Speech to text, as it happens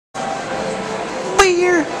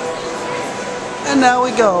beer. And now we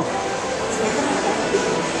go.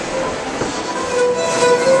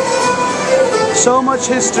 So much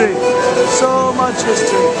history. So much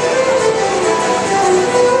history.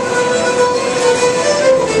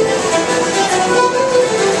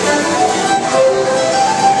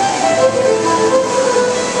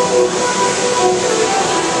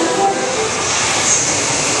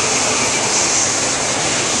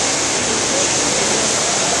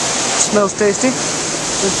 Smells tasty.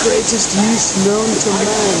 The greatest yeast known to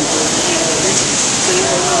man.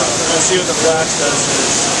 Let's see what the flash does.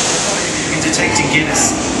 In detecting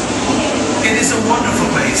Guinness. It is a wonderful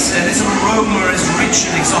place, and its aroma is rich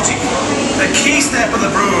and exotic. A key step of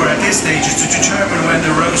the brewer at this stage is to determine when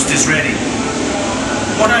the roast is ready.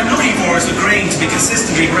 What I'm looking for is the grain to be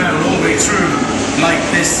consistently ground all the way through, like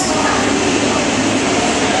this.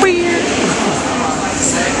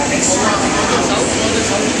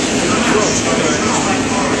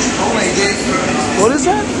 What is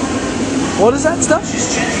that? What is that stuff?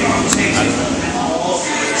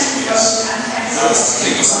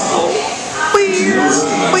 Beer,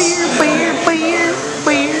 beer, beer, beer,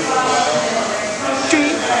 beer.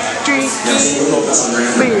 Drink, drink,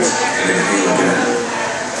 beer.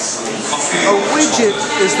 A widget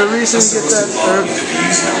is the reason you get that,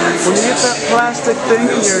 when you get that plastic thing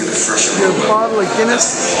in your bottle of Guinness,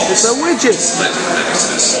 it's a widget.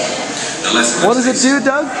 What does it do,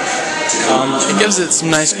 Doug? It gives it some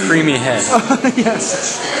nice creamy head.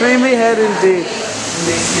 Yes, creamy head indeed.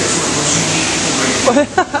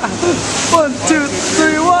 1, 2,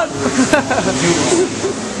 3, 1.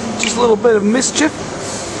 Just a little bit of mischief.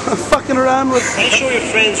 Fucking around with. I'm sure your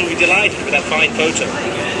friends will be delighted with that fine photo.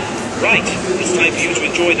 Right, it's time for you to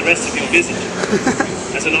enjoy the rest of your visit.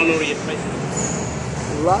 As an honorary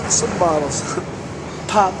apprentice. Lots of bottles.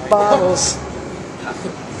 Pop bottles.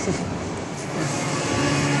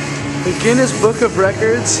 The Guinness Book of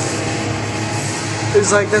Records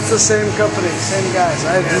is like, that's the same company, same guys.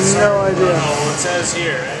 I had no idea. Oh, it says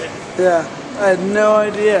here, right? Yeah, I had no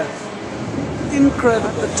idea. Incredible.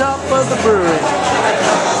 At the top of the brewery.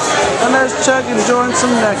 And there's Chuck enjoying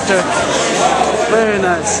some nectar. Very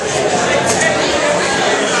nice.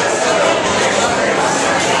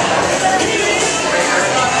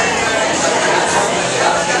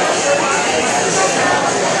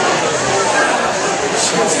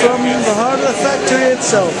 From the heart of the factory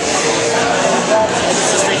itself.